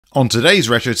On today's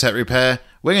Retro Tech Repair,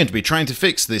 we're going to be trying to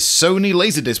fix this Sony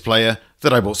LaserDisc player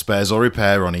that I bought spares or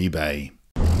repair on eBay.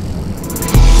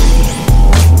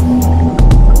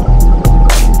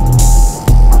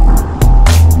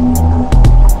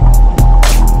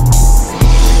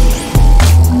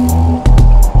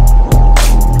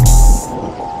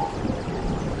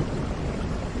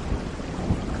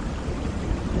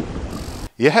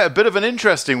 Yeah, a bit of an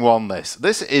interesting one this.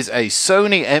 This is a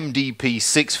Sony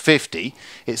MDP-650.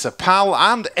 It's a PAL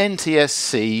and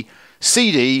NTSC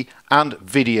CD and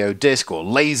video disc or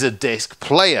LaserDisc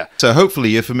player. So hopefully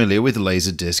you're familiar with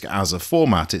LaserDisc as a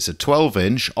format. It's a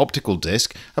 12-inch optical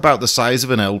disc about the size of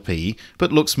an LP,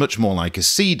 but looks much more like a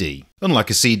CD.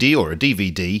 Unlike a CD or a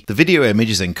DVD, the video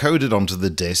image is encoded onto the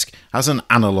disc as an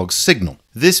analog signal.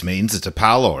 This means that a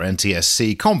PAL or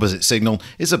NTSC composite signal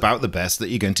is about the best that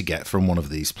you're going to get from one of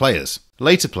these players.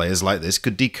 Later players like this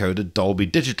could decode a Dolby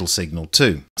digital signal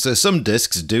too. So some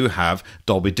discs do have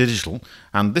Dolby digital,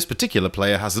 and this particular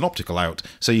player has an optical out,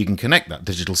 so you can connect that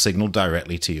digital signal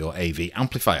directly to your AV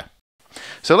amplifier.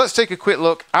 So let's take a quick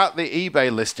look at the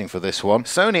eBay listing for this one.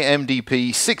 Sony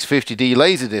MDP-650D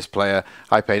LaserDisc player.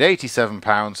 I paid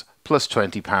 £87 plus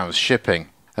 £20 shipping.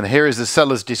 And here is the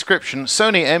seller's description.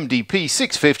 Sony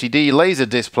MDP-650D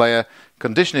LaserDisc player.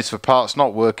 Condition is for parts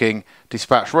not working.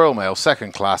 Dispatch Royal Mail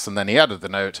second class. And then he added the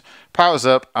note. Powers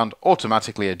up and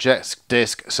automatically ejects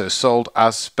disc, so sold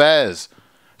as spares.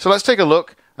 So let's take a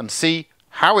look and see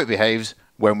how it behaves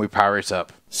when we power it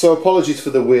up. So apologies for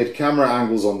the weird camera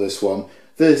angles on this one.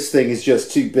 This thing is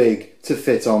just too big to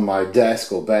fit on my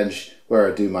desk or bench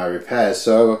where I do my repairs.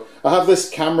 So I have this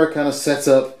camera kind of set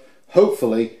up,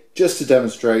 hopefully, just to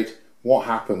demonstrate what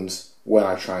happens when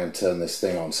I try and turn this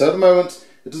thing on. So at the moment,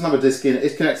 it doesn't have a disc in it.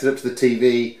 It's connected up to the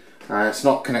TV. It's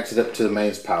not connected up to the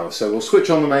mains power. So we'll switch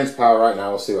on the mains power right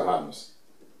now. We'll see what happens.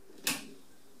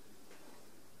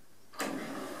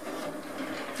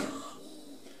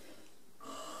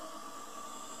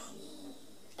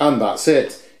 And that's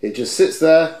it. It just sits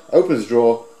there, opens the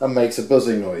drawer, and makes a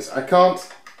buzzing noise. I can't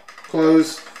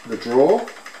close the drawer.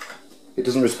 It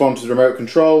doesn't respond to the remote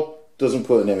control, doesn't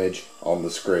put an image on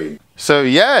the screen. So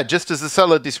yeah, just as the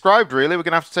seller described really, we're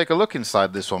going to have to take a look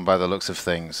inside this one by the looks of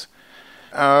things.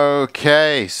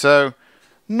 Okay, so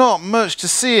not much to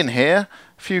see in here.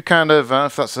 A few kind of,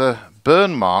 if that's a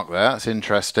burn mark there, that's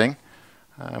interesting.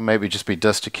 Maybe just be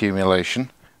dust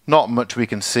accumulation. Not much we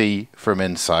can see from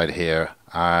inside here.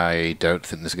 I don't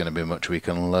think there's going to be much we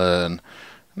can learn.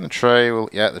 And the tray, well,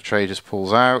 yeah, the tray just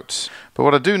pulls out. But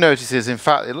what I do notice is, in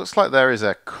fact, it looks like there is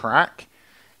a crack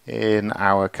in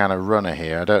our kind of runner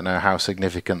here. I don't know how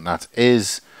significant that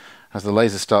is. As the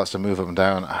laser starts to move up and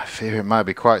down, I fear it might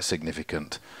be quite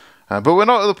significant. But we're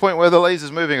not at the point where the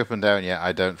laser's moving up and down yet,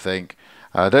 I don't think.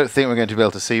 I don't think we're going to be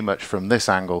able to see much from this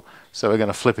angle, so we're going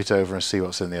to flip it over and see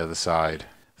what's in the other side.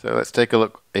 So let's take a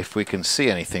look if we can see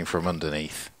anything from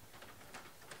underneath.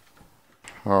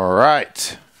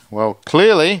 Alright, well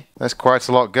clearly there's quite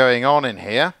a lot going on in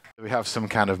here. We have some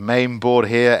kind of main board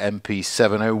here,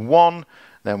 MP701.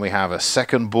 Then we have a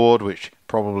second board, which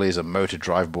probably is a motor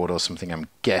drive board or something, I'm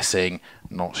guessing.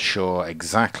 Not sure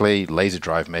exactly. Laser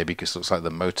drive maybe, because it looks like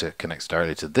the motor connects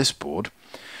directly to this board.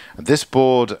 And this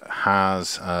board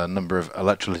has a number of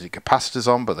electrolytic capacitors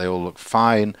on, but they all look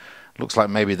fine. Looks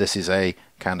like maybe this is a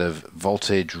kind of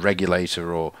voltage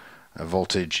regulator or a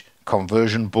voltage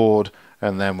conversion board.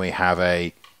 And then we have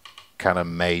a kind of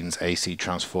mains AC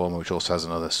transformer, which also has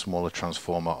another smaller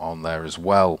transformer on there as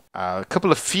well. A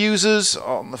couple of fuses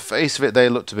on the face of it, they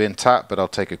look to be intact, but I'll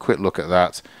take a quick look at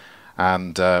that.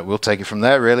 And we'll take it from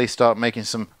there, really, start making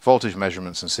some voltage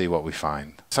measurements and see what we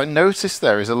find. So I noticed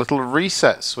there is a little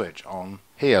reset switch on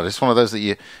here. It's one of those that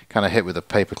you kind of hit with a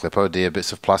paper clip. Oh dear,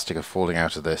 bits of plastic are falling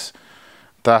out of this.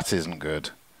 That isn't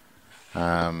good.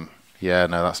 Yeah,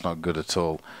 no, that's not good at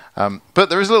all. But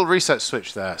there is a little reset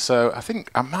switch there, so I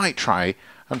think I might try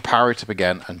and power it up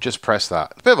again and just press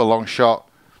that. A bit of a long shot,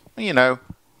 you know,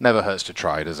 never hurts to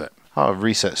try, does it? Our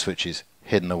reset switch is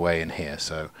hidden away in here,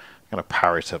 so I'm going to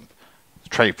power it up. The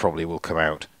tray probably will come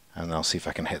out, and I'll see if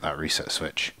I can hit that reset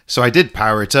switch. So I did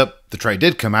power it up, the tray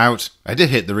did come out, I did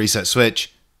hit the reset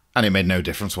switch, and it made no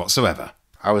difference whatsoever.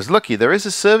 I was lucky, there is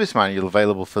a service manual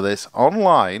available for this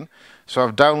online, so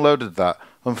I've downloaded that.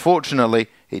 Unfortunately,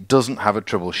 it doesn't have a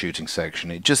troubleshooting section.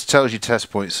 It just tells you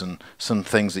test points and some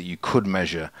things that you could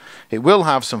measure. It will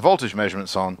have some voltage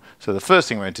measurements on, so the first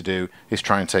thing we're going to do is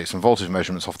try and take some voltage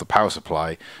measurements off the power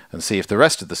supply and see if the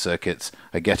rest of the circuits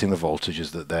are getting the voltages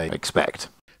that they expect.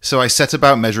 So I set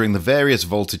about measuring the various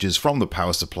voltages from the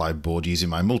power supply board using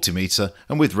my multimeter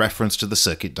and with reference to the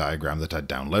circuit diagram that I'd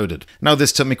downloaded. Now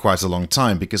this took me quite a long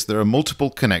time because there are multiple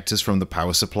connectors from the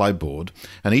power supply board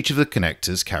and each of the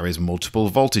connectors carries multiple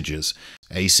voltages,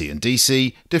 AC and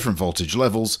DC, different voltage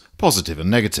levels, positive and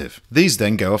negative. These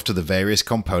then go off to the various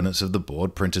components of the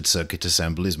board, printed circuit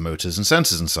assemblies, motors and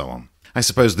sensors and so on. I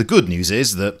suppose the good news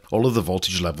is that all of the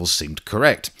voltage levels seemed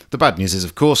correct. The bad news is,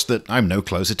 of course, that I'm no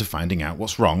closer to finding out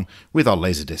what's wrong with our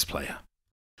LaserDisc player.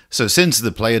 So since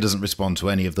the player doesn't respond to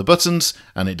any of the buttons,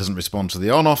 and it doesn't respond to the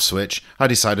on-off switch, I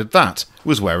decided that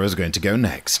was where I was going to go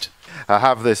next. I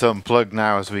have this unplugged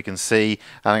now, as we can see,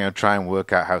 and I'm going to try and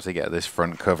work out how to get this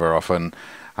front cover off, and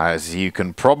as you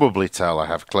can probably tell, I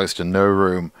have close to no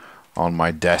room on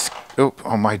my desk,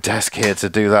 here to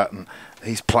do that, and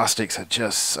these plastics are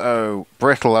just so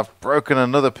brittle. I've broken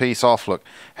another piece off. Look,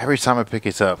 every time I pick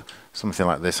it up, something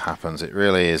like this happens. It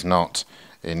really is not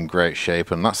in great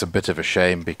shape, and that's a bit of a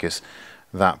shame because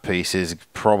that piece is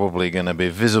probably going to be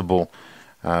visible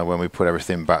when we put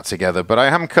everything back together. But I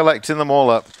am collecting them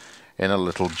all up in a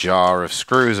little jar of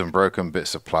screws and broken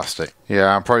bits of plastic.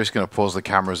 Yeah, I'm probably just going to pause the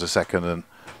cameras a second and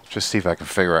just see if I can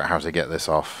figure out how to get this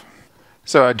off.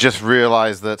 So I just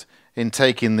realized that in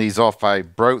taking these off, I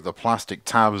broke the plastic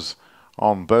tabs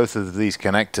on both of these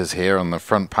connectors here on the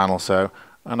front panel, so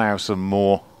I now have some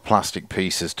more plastic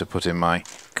pieces to put in my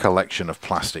collection of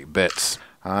plastic bits.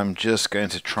 I'm just going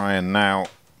to try and now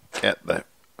get the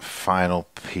final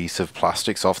piece of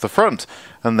plastics off the front,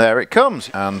 and there it comes.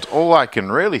 And all I can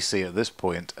really see at this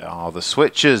point are the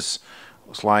switches.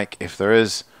 Looks like if there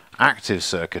is active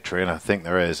circuitry, and I think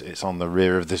there is, it's on the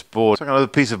rear of this board. So I've got another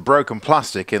piece of broken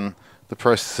plastic in the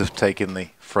process of taking the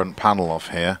front panel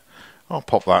off here. I'll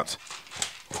pop that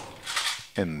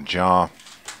in the jar.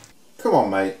 Come on,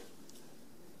 mate.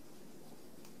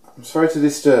 I'm sorry to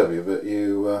disturb you, but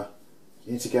you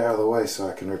need to get out of the way so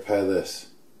I can repair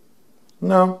this.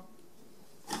 No.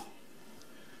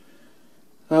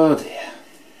 Oh dear.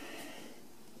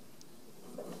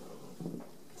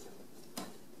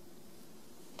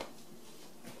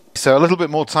 So a little bit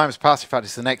more time has passed. In fact,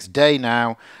 it's the next day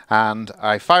now, and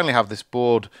I finally have this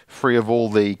board free of all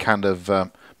the kind of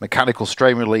mechanical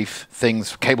strain relief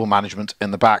things, cable management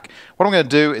in the back. What I'm going to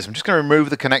do is I'm just going to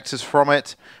remove the connectors from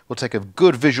it. We'll take a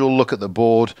good visual look at the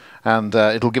board, and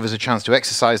it'll give us a chance to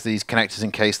exercise these connectors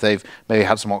in case they've maybe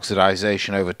had some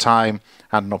oxidization over time,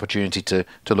 and an opportunity to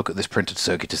look at this printed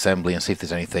circuit assembly and see if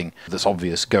there's anything that's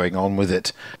obvious going on with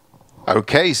it.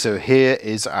 Okay, so here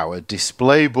is our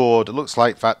display board. It looks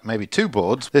like, in fact, maybe two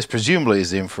boards. This presumably is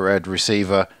the infrared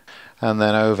receiver. And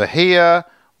then over here,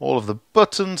 all of the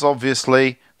buttons,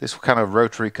 obviously. This kind of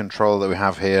rotary control that we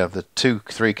have here, the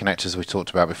three connectors we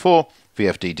talked about before,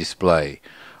 VFD display.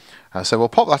 So we'll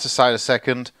pop that aside a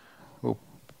second. We'll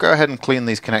go ahead and clean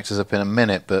these connectors up in a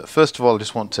minute. But first of all, I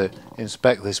just want to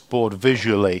inspect this board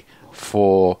visually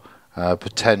for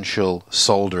potential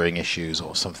soldering issues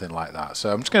or something like that.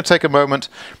 So I'm just going to take a moment.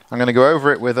 I'm going to go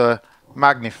over it with a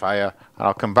magnifier and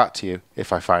I'll come back to you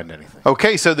if I find anything.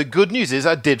 Okay, so the good news is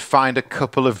I did find a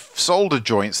couple of solder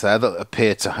joints there that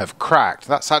appear to have cracked.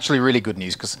 That's actually really good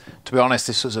news because, to be honest,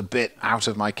 this was a bit out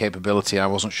of my capability. I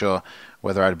wasn't sure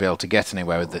whether I'd be able to get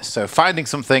anywhere with this. So finding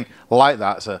something like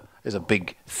that is a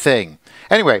big thing.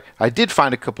 Anyway, I did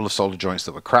find a couple of solder joints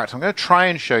that were cracked. I'm going to try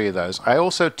and show you those. I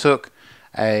also took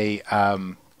a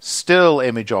still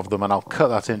image of them and I'll cut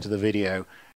that into the video.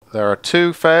 There are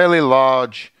two fairly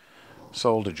large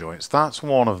solder joints. That's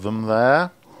one of them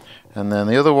there, and then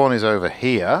the other one is over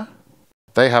here.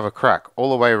 They have a crack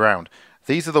all the way around.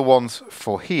 These are the ones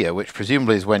for here, which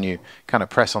presumably is when you kind of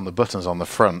press on the buttons on the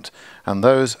front, and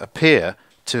those appear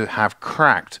to have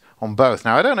cracked on both.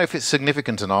 Now I don't know if it's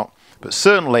significant or not, but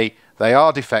certainly they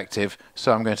are defective,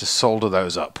 so I'm going to solder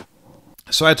those up.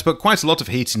 So I had to put quite a lot of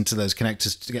heat into those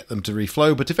connectors to get them to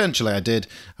reflow, but eventually I did.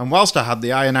 And whilst I had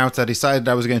the iron out, I decided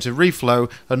I was going to reflow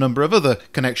a number of other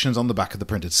connections on the back of the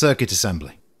printed circuit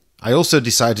assembly. I also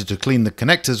decided to clean the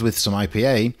connectors with some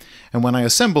IPA, and when I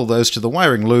assemble those to the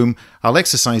wiring loom, I'll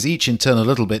exercise each in turn a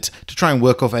little bit to try and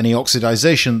work off any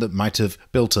oxidization that might have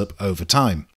built up over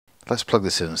time. Let's plug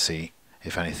this in and see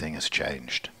if anything has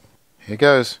changed. Here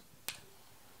goes.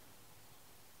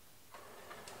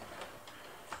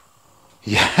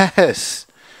 Yes,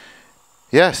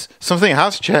 something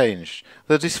has changed.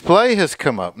 The display has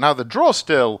come up. Now the draw's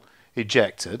still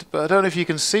ejected, but I don't know if you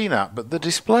can see that, but the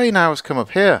display now has come up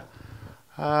here.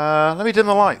 Let me dim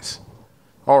the lights.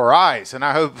 Alright, so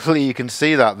now hopefully you can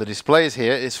see that. The display is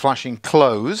here, it's flashing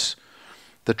close.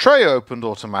 The tray opened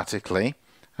automatically.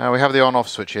 We have the on-off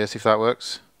switch here, see if that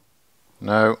works.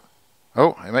 No.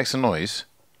 Oh, it makes a noise.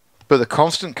 but the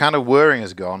constant kind of whirring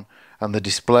has gone and the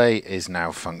display is now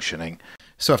functioning.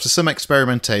 So after some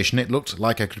experimentation, it looked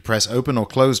like I could press open or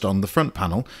closed on the front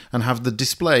panel and have the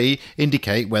display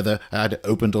indicate whether I had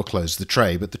opened or closed the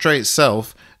tray, but the tray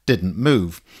itself didn't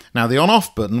move. Now the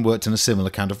on-off button worked in a similar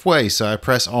kind of way, so I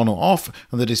press on or off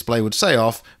and the display would say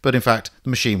off, but in fact the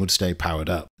machine would stay powered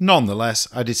up. Nonetheless,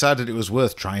 I decided it was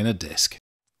worth trying a disc.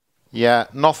 Yeah,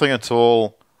 nothing at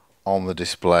all on the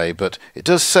display, but it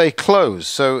does say close,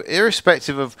 so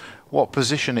irrespective of what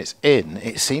position it's in,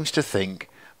 it seems to think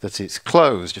that it's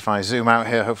closed. If I zoom out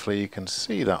here, hopefully you can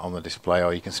see that on the display,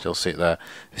 or you can still see it there.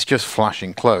 It's just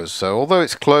flashing closed. So although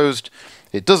it's closed,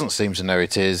 it doesn't seem to know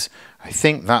it is. I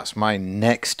think that's my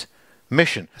next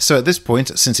mission. So at this point,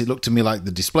 since it looked to me like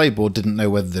the display board didn't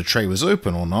know whether the tray was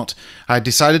open or not, I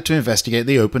decided to investigate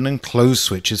the open and close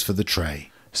switches for the tray.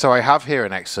 So I have here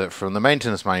an excerpt from the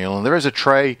maintenance manual, and there is a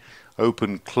tray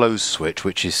open close switch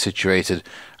which is situated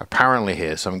apparently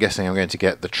here, so I'm guessing I'm going to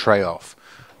get the tray off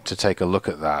to take a look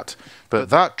at that. But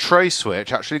that tray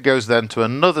switch actually goes then to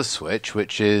another switch,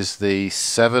 which is the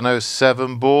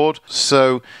 707 board.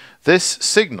 So this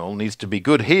signal needs to be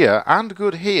good here and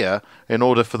good here in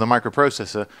order for the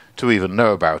microprocessor to even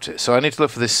know about it. So I need to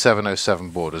look for this 707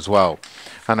 board as well.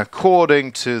 And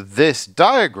according to this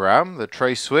diagram, the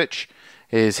tray switch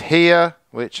is here,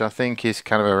 which I think is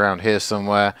kind of around here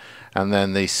somewhere, and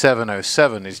then the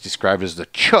 707 is described as the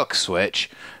chuck switch,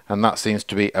 and that seems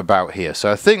to be about here. So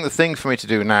I think the thing for me to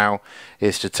do now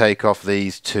is to take off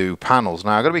these two panels.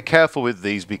 Now I've got to be careful with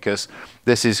these because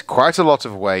this is quite a lot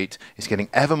of weight. It's getting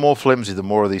ever more flimsy the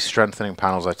more of these strengthening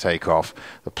panels I take off.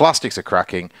 The plastics are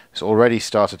cracking. It's already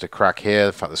started to crack here.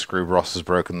 In fact, the screw boss is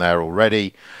broken there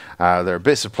already. There are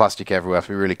bits of plastic everywhere. I have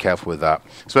to be really careful with that.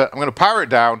 So I'm going to power it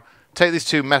down, take these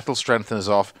two metal strengtheners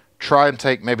off, try and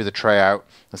take maybe the tray out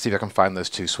and see if I can find those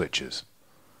two switches.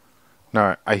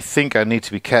 Now, I think I need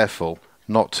to be careful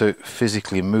not to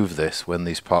physically move this when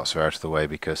these parts are out of the way,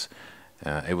 because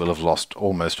it will have lost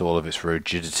almost all of its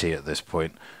rigidity at this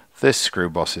point. This screw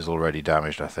boss is already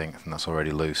damaged, I think, and that's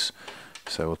already loose.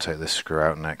 So we'll take this screw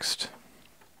out next.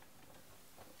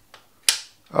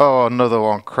 Oh, another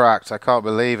one cracked. I can't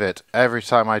believe it. Every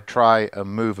time I try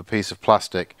and move a piece of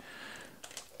plastic,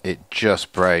 it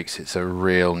just breaks. It's a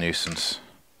real nuisance.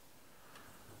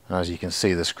 As you can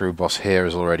see, the screw boss here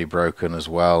is already broken as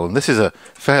well, and this is a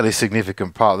fairly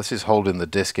significant part. This is holding the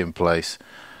disc in place.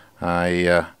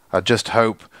 I just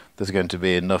hope there's going to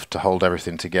be enough to hold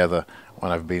everything together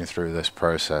when I've been through this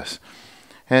process.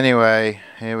 Anyway,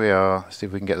 here we are. Let's see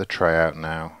if we can get the tray out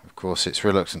now. Of course, it's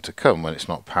reluctant to come when it's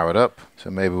not powered up, so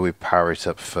maybe we power it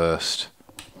up first.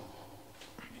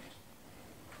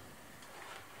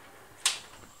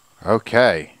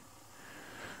 Okay.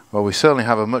 Well, we certainly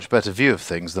have a much better view of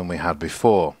things than we had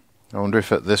before. I wonder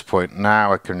if at this point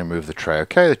now I can remove the tray.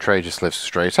 Okay, the tray just lifts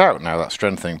straight out. Now that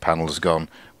strengthening panel is gone,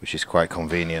 which is quite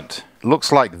convenient. Looks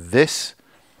like this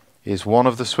is one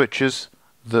of the switches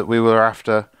that we were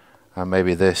after, and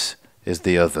maybe this is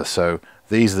the other. So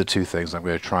these are the two things I'm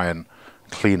going to try and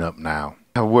clean up now.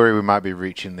 I worry we might be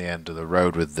reaching the end of the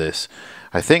road with this.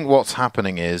 I think what's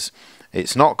happening is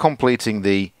it's not completing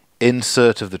the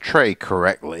insert of the tray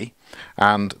correctly,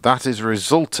 and that is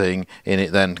resulting in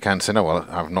it then kind of saying, oh well,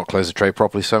 I've not closed the tray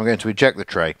properly, so I'm going to eject the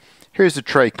tray. Here's the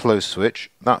tray close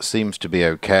switch. That seems to be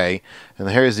okay. And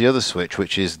here's the other switch,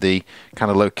 which is the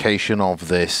kind of location of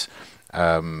this,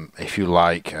 if you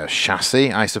like,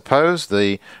 chassis, I suppose.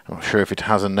 I'm not sure if it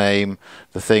has a name,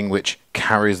 the thing which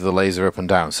carries the laser up and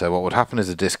down. So what would happen is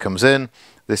the disc comes in,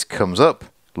 this comes up,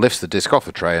 lifts the disc off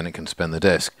the tray, and it can spin the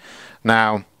disc.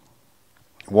 Now,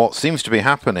 what seems to be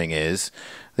happening is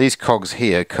these cogs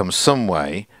here come some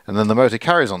way, and then the motor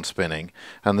carries on spinning,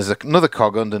 and there's another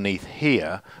cog underneath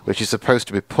here which is supposed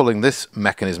to be pulling this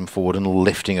mechanism forward and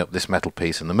lifting up this metal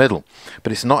piece in the middle.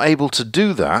 But it's not able to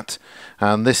do that,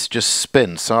 and this just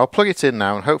spins. So I'll plug it in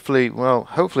now, and hopefully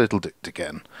it'll do it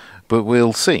again, but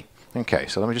we'll see. Okay,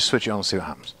 so let me just switch it on and see what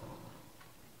happens.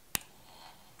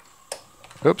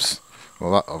 Oops.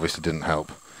 Well, that obviously didn't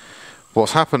help.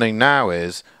 What's happening now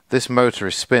is this motor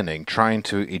is spinning, trying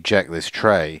to eject this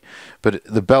tray, but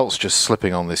the belt's just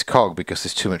slipping on this cog because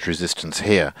there's too much resistance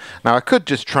here. Now I could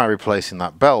just try replacing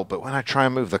that belt, but when I try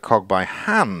and move the cog by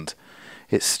hand,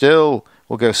 it still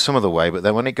will go some of the way, but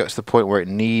then when it gets to the point where it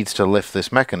needs to lift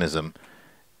this mechanism,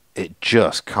 it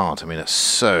just can't. I mean, it's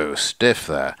so stiff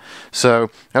there. So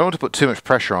I don't want to put too much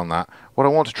pressure on that. What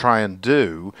what I want to try and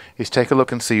do is take a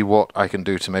look and see what I can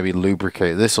do to maybe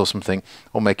lubricate this or something,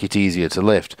 or make it easier to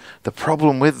lift. The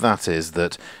problem with that is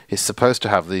that it's supposed to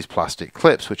have these plastic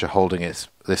clips which are holding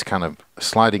this kind of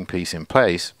sliding piece in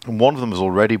place, and one of them is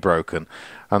already broken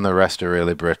and the rest are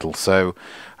really brittle. So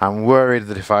I'm worried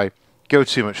that if I go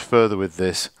too much further with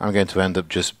this, I'm going to end up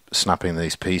just snapping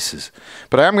these pieces.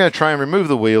 But I am going to try and remove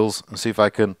the wheels and see if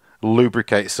I can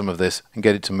lubricate some of this and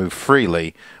get it to move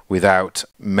freely without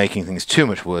making things too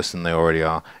much worse than they already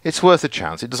are. It's worth a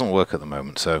chance. It doesn't work at the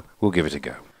moment, so we'll give it a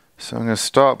go. So I'm going to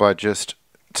start by just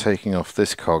taking off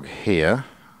this cog here.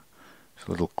 It's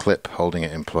a little clip holding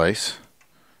it in place.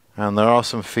 And there are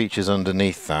some features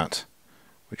underneath that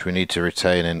which we need to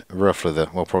retain in roughly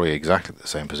probably exactly the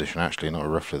same position, actually, not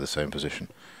roughly the same position.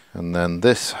 And then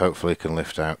this hopefully can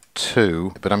lift out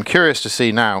too. But I'm curious to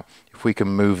see now if we can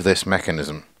move this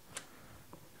mechanism.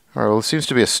 Alright, well, there seems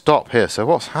to be a stop here. So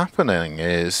what's happening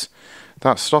is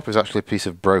that stop is actually a piece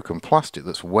of broken plastic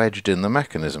that's wedged in the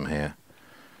mechanism here.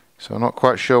 So I'm not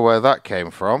quite sure where that came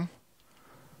from.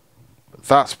 But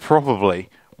that's probably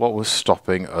what was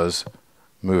stopping us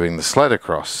moving the sled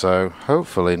across. So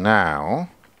hopefully now...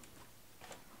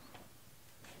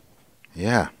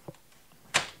 yeah,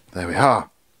 there we are.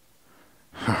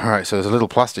 Alright, so there's a little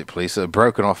plastic piece that are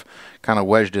broken off, kind of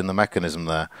wedged in the mechanism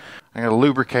there. I'm going to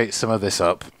lubricate some of this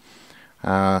up,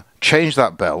 change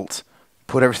that belt,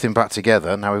 put everything back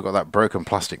together. Now we've got that broken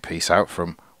plastic piece out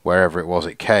from wherever it was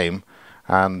it came,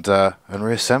 and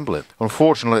reassemble it.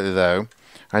 Unfortunately though,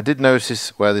 I did notice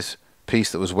where this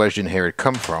piece that was wedged in here had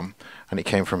come from, and it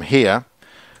came from here,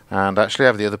 and actually I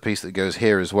have the other piece that goes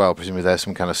here as well. Presumably there's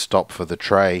some kind of stop for the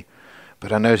tray.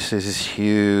 But I noticed there's this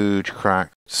huge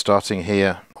crack starting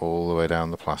here all the way down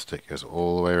the plastic, goes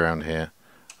all the way around here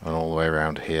and all the way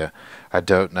around here. I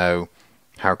don't know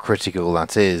how critical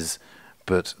that is,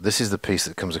 but this is the piece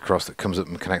that comes across, that comes up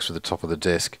and connects with the top of the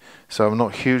disc. So I'm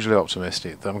not hugely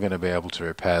optimistic that I'm going to be able to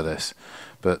repair this.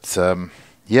 But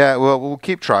yeah, well, we'll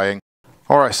keep trying.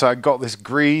 Alright, so I got this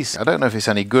grease. I don't know if it's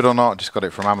any good or not, just got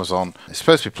it from Amazon. It's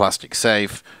supposed to be plastic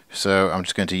safe, so I'm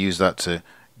just going to use that to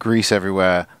grease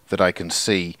everywhere that I can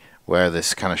see where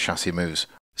this kind of chassis moves.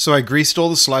 So I greased all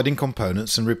the sliding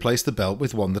components and replaced the belt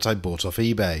with one that I bought off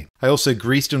eBay. I also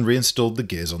greased and reinstalled the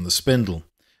gears on the spindle.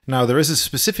 Now there is a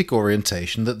specific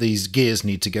orientation that these gears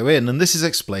need to go in, and this is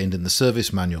explained in the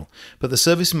service manual. But the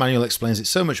service manual explains it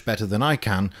so much better than I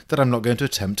can that I'm not going to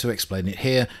attempt to explain it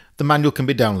here. The manual can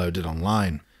be downloaded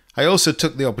online. I also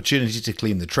took the opportunity to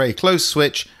clean the tray close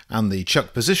switch and the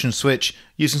chuck position switch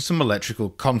using some electrical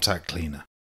contact cleaner.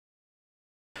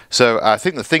 So I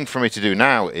think the thing for me to do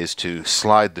now is to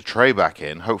slide the tray back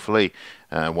in. Hopefully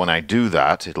when I do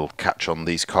that, it'll catch on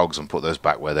these cogs and put those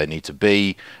back where they need to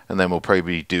be, and then we'll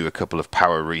probably do a couple of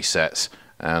power resets,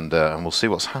 and we'll see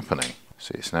what's happening.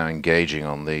 See, it's now engaging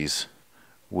on these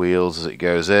wheels as it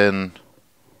goes in.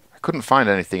 I couldn't find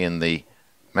anything in the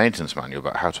maintenance manual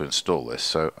about how to install this,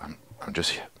 so I'm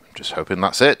just hoping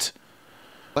that's it.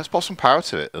 Let's put some power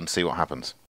to it and see what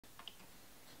happens.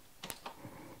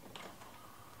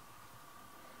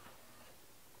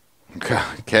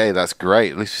 Okay, that's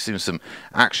great. At least we've seen some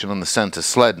action on the center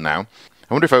sled now.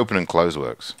 I wonder if open and close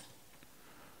works.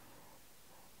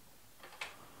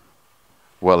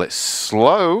 Well, it's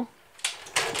slow,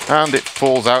 and it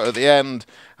falls out at the end,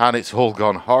 and it's all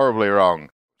gone horribly wrong.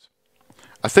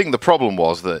 I think the problem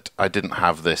was that I didn't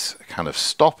have this kind of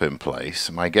stop in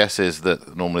place. My guess is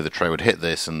that normally the tray would hit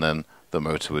this, and then the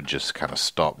motor would just kind of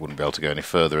stop, wouldn't be able to go any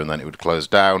further, and then it would close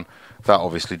down. That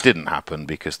obviously didn't happen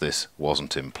because this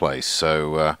wasn't in place.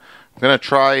 So I'm going to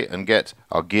try and get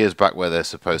our gears back where they're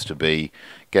supposed to be,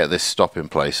 get this stop in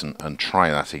place, and try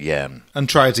that again. And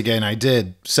try it again I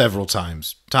did, several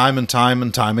times. Time and time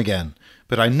and time again.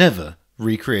 But I never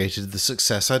recreated the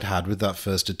success I'd had with that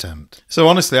first attempt. So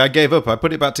honestly, I gave up. I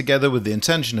put it back together with the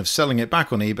intention of selling it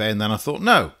back on eBay, and then I thought,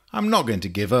 no, I'm not going to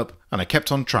give up, and I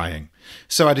kept on trying.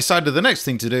 So I decided the next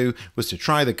thing to do was to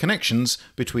try the connections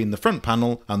between the front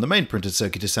panel and the main printed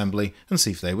circuit assembly and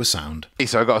see if they were sound.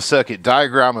 So I got a circuit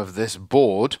diagram of this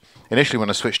board. Initially when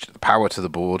I switched power to the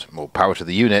board, or power to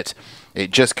the unit,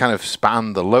 it just kind of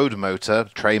spanned the load motor,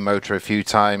 tray motor a few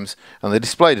times, and the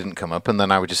display didn't come up, and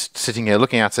then I was just sitting here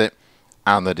looking at it,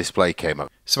 and the display came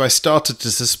up. So I started to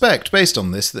suspect, based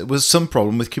on this, that there was some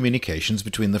problem with communications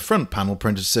between the front panel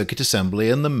printed circuit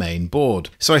assembly and the main board.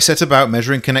 So I set about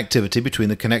measuring connectivity between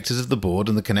the connectors of the board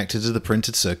and the connectors of the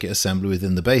printed circuit assembly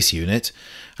within the base unit,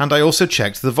 and I also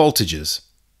checked the voltages.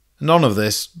 None of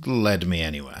this led me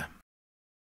anywhere.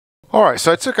 Alright,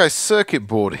 so I took a circuit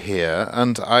board here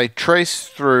and I traced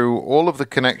through all of the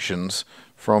connections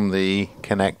from the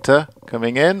connector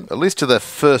coming in, at least to the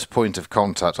first point of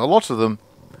contact. A lot of them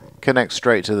connect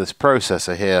straight to this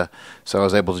processor here, so I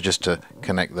was able to just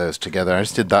connect those together. I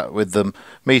just did that with the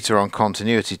meter on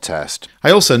continuity test. I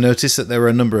also noticed that there were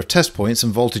a number of test points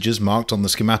and voltages marked on the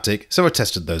schematic, so I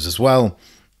tested those as well.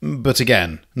 But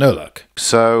again, no luck.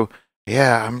 So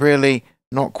yeah, I'm really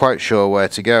not quite sure where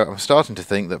to go. I'm starting to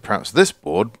think that perhaps this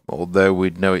board, although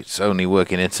we'd know it's only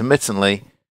working intermittently,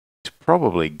 is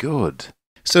probably good.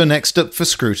 So next up for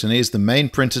scrutiny is the main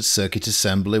printed circuit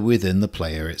assembly within the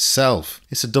player itself.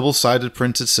 It's a double-sided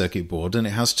printed circuit board and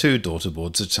it has two daughter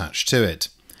boards attached to it.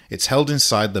 It's held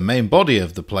inside the main body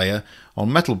of the player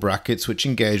on metal brackets which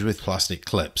engage with plastic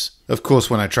clips. Of course,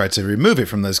 when I tried to remove it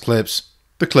from those clips,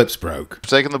 the clips broke. I've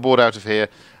taken the board out of here,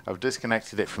 I've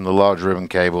disconnected it from the large ribbon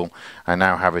cable, I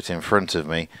now have it in front of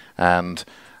me, and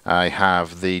I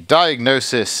have the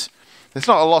diagnosis. There's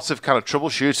not a lot of kind of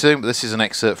troubleshooting, but this is an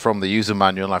excerpt from the user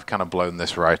manual, and I've kind of blown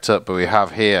this right up. But we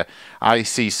have here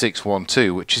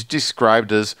IC612, which is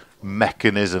described as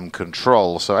mechanism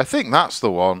control. So I think that's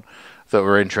the one that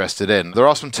we're interested in. There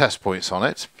are some test points on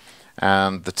it,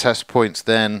 and the test points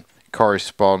then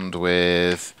correspond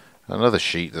with another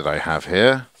sheet that I have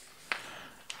here,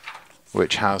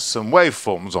 which has some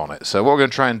waveforms on it. So what we're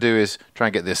going to try and do is try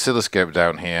and get the oscilloscope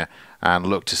down here and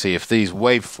look to see if these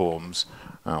waveforms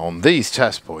on these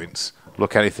test points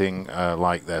look anything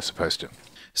like they're supposed to.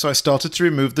 So I started to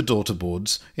remove the daughter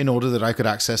boards in order that I could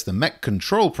access the mech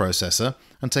control processor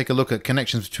and take a look at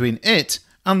connections between it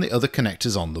and the other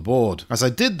connectors on the board. As I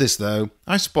did this though,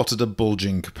 I spotted a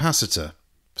bulging capacitor,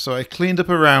 so I cleaned up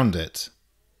around it.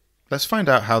 Let's find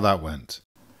out how that went.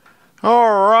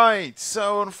 Alright,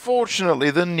 so unfortunately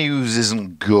the news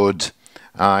isn't good.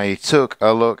 I took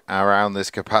a look around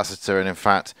this capacitor and in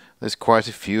fact there's quite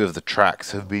a few of the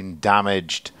tracks have been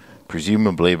damaged,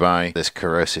 presumably by this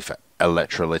corrosive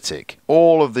electrolytic.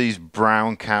 All of these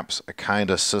brown caps are kind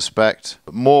of suspect,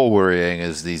 but more worrying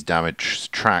is these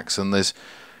damaged tracks, and there's,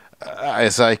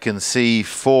 as I can see,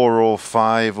 4 or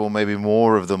 5 or maybe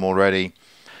more of them already.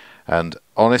 And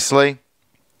honestly,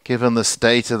 given the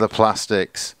state of the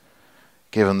plastics,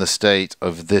 given the state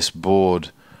of this board,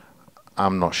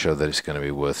 I'm not sure that it's going to be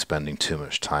worth spending too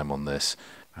much time on this.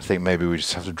 I think maybe we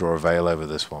just have to draw a veil over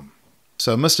this one.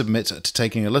 So I must admit to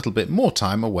taking a little bit more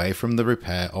time away from the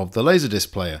repair of the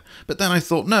LaserDisc player. But then I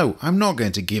thought, no, I'm not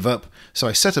going to give up, so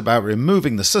I set about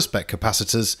removing the suspect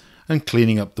capacitors and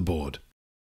cleaning up the board.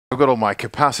 I've got all my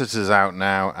capacitors out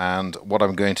now, and what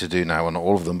I'm going to do now, and not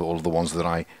all of them, but all of the ones that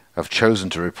I have chosen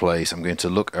to replace, I'm going to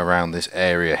look around this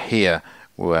area here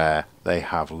where they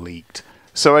have leaked.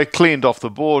 So I cleaned off the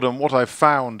board, and what I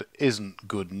found isn't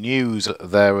good news.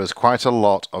 There was quite a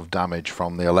lot of damage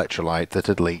from the electrolyte that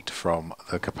had leaked from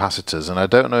the capacitors, and I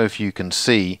don't know if you can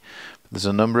see, but there's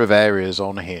a number of areas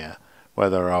on here where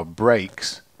there are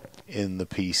breaks in the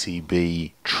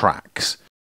PCB tracks.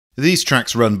 These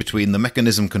tracks run between the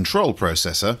mechanism control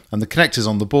processor and the connectors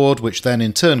on the board, which then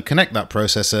in turn connect that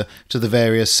processor to the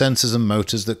various sensors and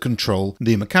motors that control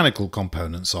the mechanical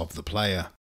components of the player.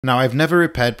 Now, I've never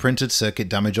repaired printed circuit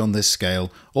damage on this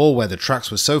scale, or where the tracks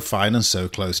were so fine and so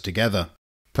close together.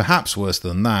 Perhaps worse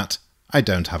than that, I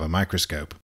don't have a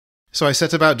microscope. So I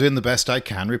set about doing the best I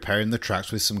can repairing the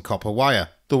tracks with some copper wire.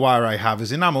 The wire I have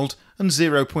is enamelled and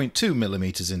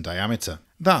 0.2mm in diameter.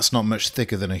 That's not much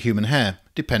thicker than a human hair,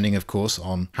 depending of course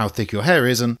on how thick your hair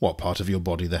is and what part of your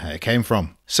body the hair came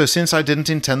from. So since I didn't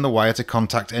intend the wire to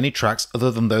contact any tracks other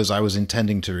than those I was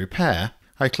intending to repair,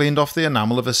 I cleaned off the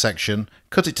enamel of a section,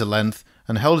 cut it to length,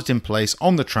 and held it in place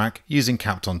on the track using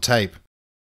Kapton tape.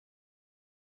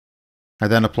 I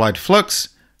then applied flux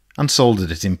and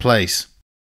soldered it in place.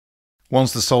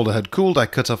 Once the solder had cooled, I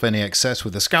cut off any excess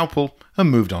with a scalpel and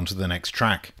moved on to the next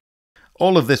track.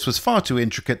 All of this was far too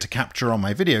intricate to capture on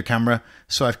my video camera,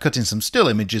 so I've cut in some still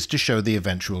images to show the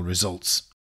eventual results.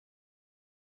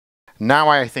 Now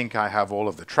I think I have all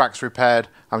of the tracks repaired.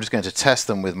 I'm just going to test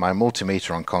them with my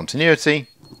multimeter on continuity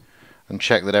and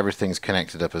check that everything's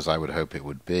connected up as I would hope it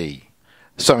would be.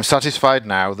 So I'm satisfied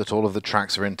now that all of the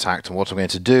tracks are intact, and what I'm going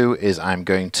to do is I'm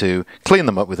going to clean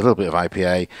them up with a little bit of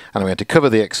IPA, and I'm going to cover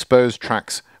the exposed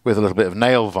tracks with a little bit of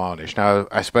nail varnish. Now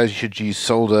I suppose you should use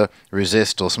solder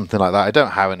resist or something like that. I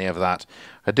don't have any of that.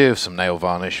 I do have some nail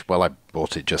varnish. Well, I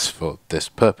bought it just for this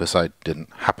purpose. I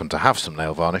didn't happen to have some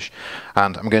nail varnish,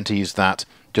 and I'm going to use that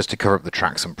just to cover up the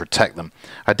tracks and protect them.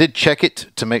 I did check it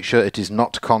to make sure it is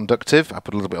not conductive. I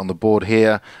put a little bit on the board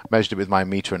here, measured it with my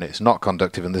meter, and it's not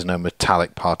conductive and there's no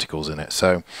metallic particles in it.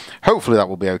 So hopefully that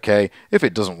will be okay. If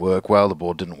it doesn't work, well, the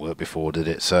board didn't work before, did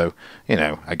it? So, you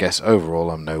know, I guess overall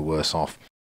I'm no worse off.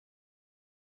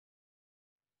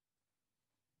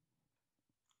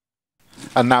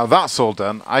 And now that's all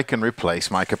done, I can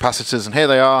replace my capacitors, and here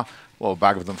they are, a little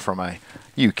bag of them from a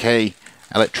UK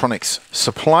electronics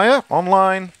supplier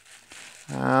online,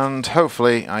 and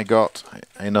hopefully I got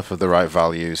enough of the right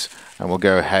values, and we'll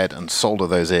go ahead and solder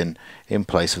those in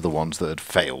place of the ones that had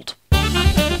failed.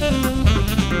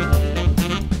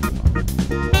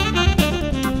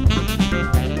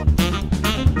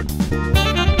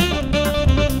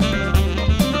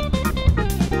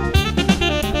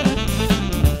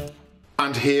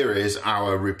 And here is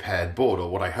our repaired board, or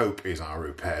what I hope is our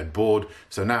repaired board.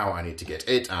 So now I need to get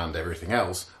it and everything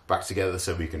else back together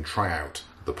so we can try out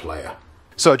the player.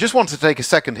 So I just want to take a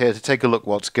second here to take a look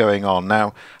what's going on.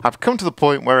 Now, I've come to the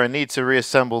point where I need to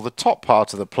reassemble the top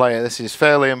part of the player. This is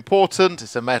fairly important.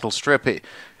 It's a metal strip. It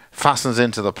fastens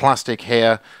into the plastic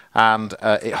here, and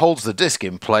it holds the disc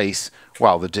in place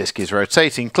while the disc is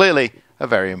rotating. Clearly a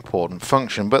very important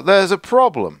function, but there's a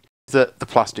problem. That the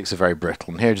plastics are very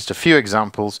brittle, and here are just a few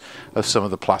examples of some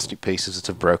of the plastic pieces that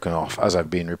have broken off as I've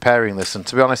been repairing this, and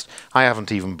to be honest, I haven't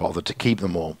even bothered to keep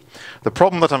them all. The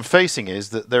problem that I'm facing is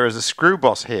that there is a screw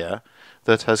boss here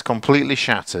that has completely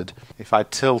shattered. If I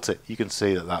tilt it, you can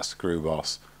see that that screw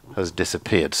boss has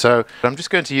disappeared. So I'm just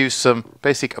going to use some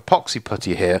basic epoxy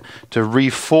putty here to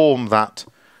reform that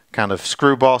kind of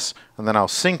screw boss, and then I'll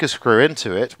sink a screw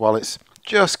into it while it's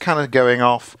just kind of going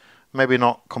off, maybe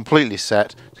not completely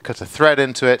set, to cut a thread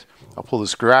into it. I'll pull the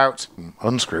screw out,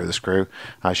 unscrew the screw,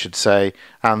 I should say,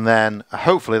 and then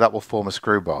hopefully that will form a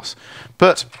screw boss.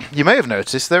 But you may have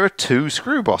noticed there are two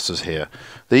screw bosses here.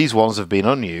 These ones have been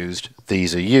unused,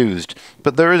 these are used,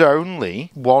 but there is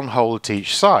only one hole at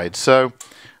each side. So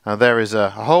there is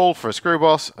a hole for a screw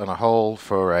boss and a hole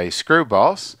for a screw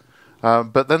boss,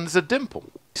 but then there's a dimple.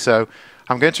 So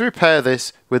I'm going to repair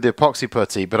this with the epoxy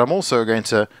putty, but I'm also going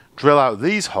to drill out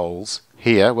these holes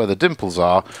here where the dimples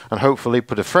are and hopefully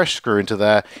put a fresh screw into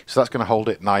there, so that's going to hold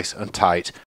it nice and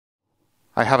tight.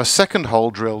 I have a second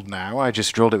hole drilled now. I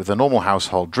just drilled it with a normal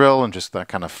household drill and just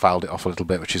kind of filed it off a little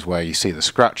bit, which is where you see the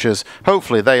scratches.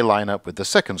 Hopefully they line up with the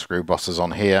second screw bosses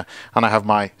on here, and I have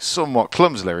my somewhat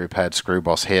clumsily repaired screw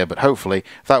boss here, but hopefully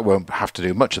that won't have to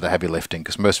do much of the heavy lifting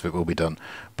because most of it will be done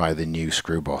by the new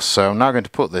screw boss. So I'm now going to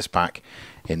put this back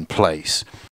in place.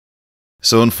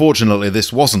 So unfortunately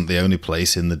this wasn't the only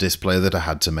place in the display that I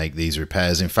had to make these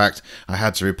repairs. In fact, I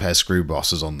had to repair screw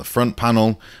bosses on the front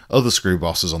panel, other screw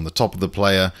bosses on the top of the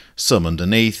player, some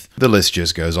underneath. The list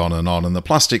just goes on, and the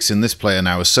plastics in this player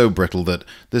now are so brittle that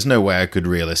there's no way I could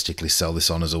realistically sell this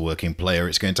on as a working player.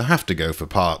 It's going to have to go for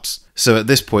parts. So at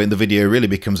this point the video really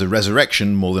becomes a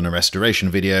resurrection more than a restoration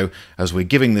video, as we're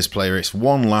giving this player its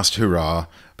one last hurrah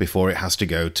before it has to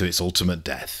go to its ultimate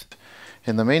death.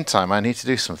 In the meantime, I need to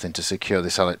do something to secure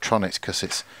this electronics because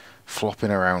it's flopping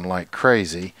around like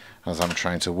crazy as I'm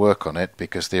trying to work on it,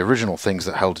 because the original things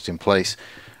that held it in place,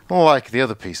 like the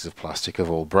other pieces of plastic,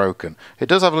 have all broken. It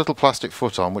does have a little plastic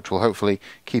foot on which will hopefully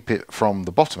keep it from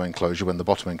the bottom enclosure when the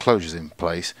bottom enclosure is in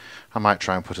place. I might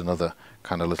try and put another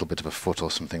kind of little bit of a foot or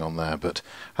something on there, but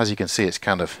as you can see it's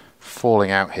kind of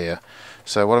falling out here.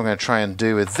 So what I'm going to try and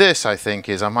do with this, I think,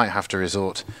 is I might have to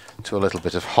resort to a little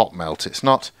bit of hot melt. It's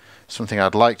not something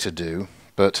I'd like to do,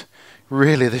 but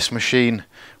really this machine,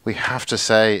 we have to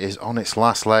say, is on its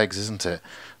last legs, isn't it?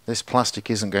 This plastic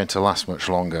isn't going to last much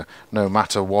longer, no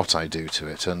matter what I do to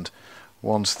it, and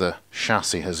once the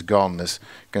chassis has gone, there's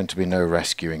going to be no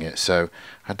rescuing it. So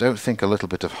I don't think a little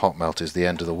bit of hot melt is the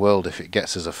end of the world if it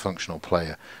gets us a functional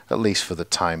player, at least for the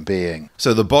time being.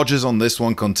 So the bodges on this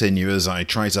one continue as I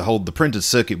try to hold the printed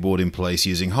circuit board in place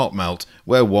using hot melt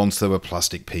where once there were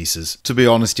plastic pieces. To be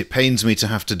honest, it pains me to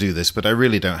have to do this, but I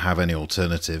really don't have any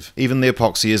alternative. Even the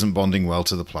epoxy isn't bonding well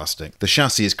to the plastic. The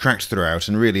chassis is cracked throughout,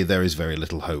 and really there is very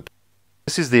little hope.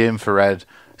 This is the infrared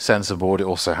sensor board. It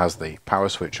also has the power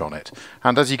switch on it,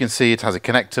 and as you can see it has a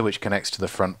connector which connects to the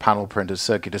front panel printed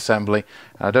circuit assembly.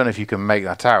 And I don't know if you can make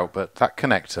that out, but that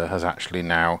connector has actually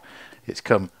now, it's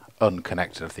come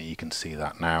unconnected. I think you can see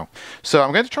that now. So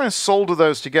I'm going to try and solder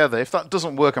those together. If that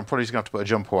doesn't work, I'm probably just going to have to put a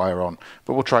jumper wire on,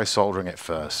 but we'll try soldering it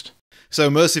first. So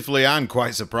mercifully and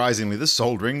quite surprisingly, the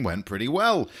soldering went pretty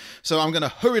well. So I'm going to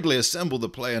hurriedly assemble the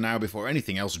player now before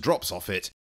anything else drops off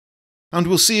it, and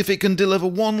we'll see if it can deliver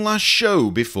one last show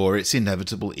before its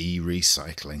inevitable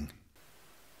e-recycling.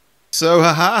 So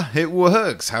haha, it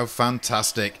works, how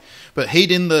fantastic. But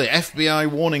heeding the FBI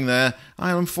warning there,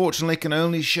 I unfortunately can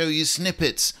only show you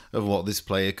snippets of what this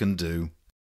player can do.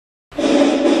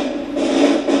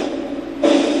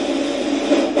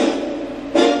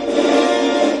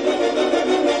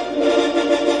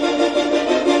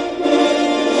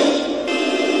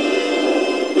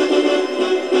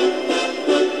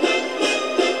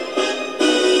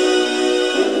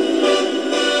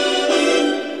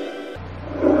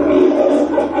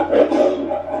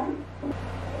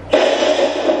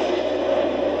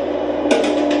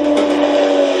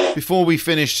 before we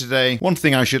finish today, one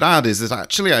thing I should add is that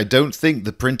actually I don't think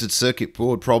the printed circuit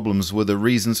board problems were the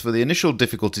reasons for the initial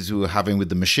difficulties we were having with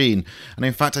the machine, and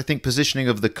in fact I think positioning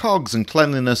of the cogs and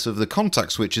cleanliness of the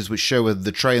contact switches which show whether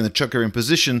the tray and the chuck are in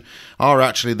position are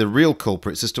actually the real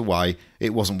culprits as to why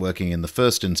it wasn't working in the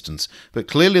first instance. But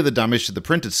clearly the damage to the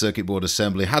printed circuit board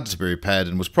assembly had to be repaired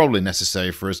and was probably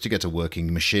necessary for us to get a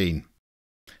working machine.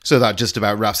 So that just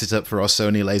about wraps it up for our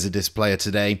Sony LaserDisc player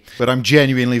today, but I'm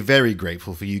genuinely very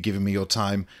grateful for you giving me your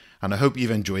time, and I hope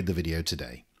you've enjoyed the video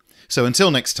today. So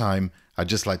until next time, I'd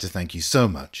just like to thank you so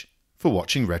much for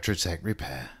watching RetroTech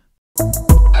Repair.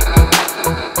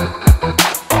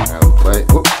 I'll play.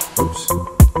 Oops.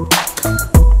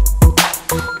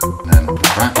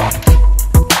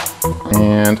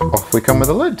 And off we come with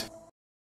the lid.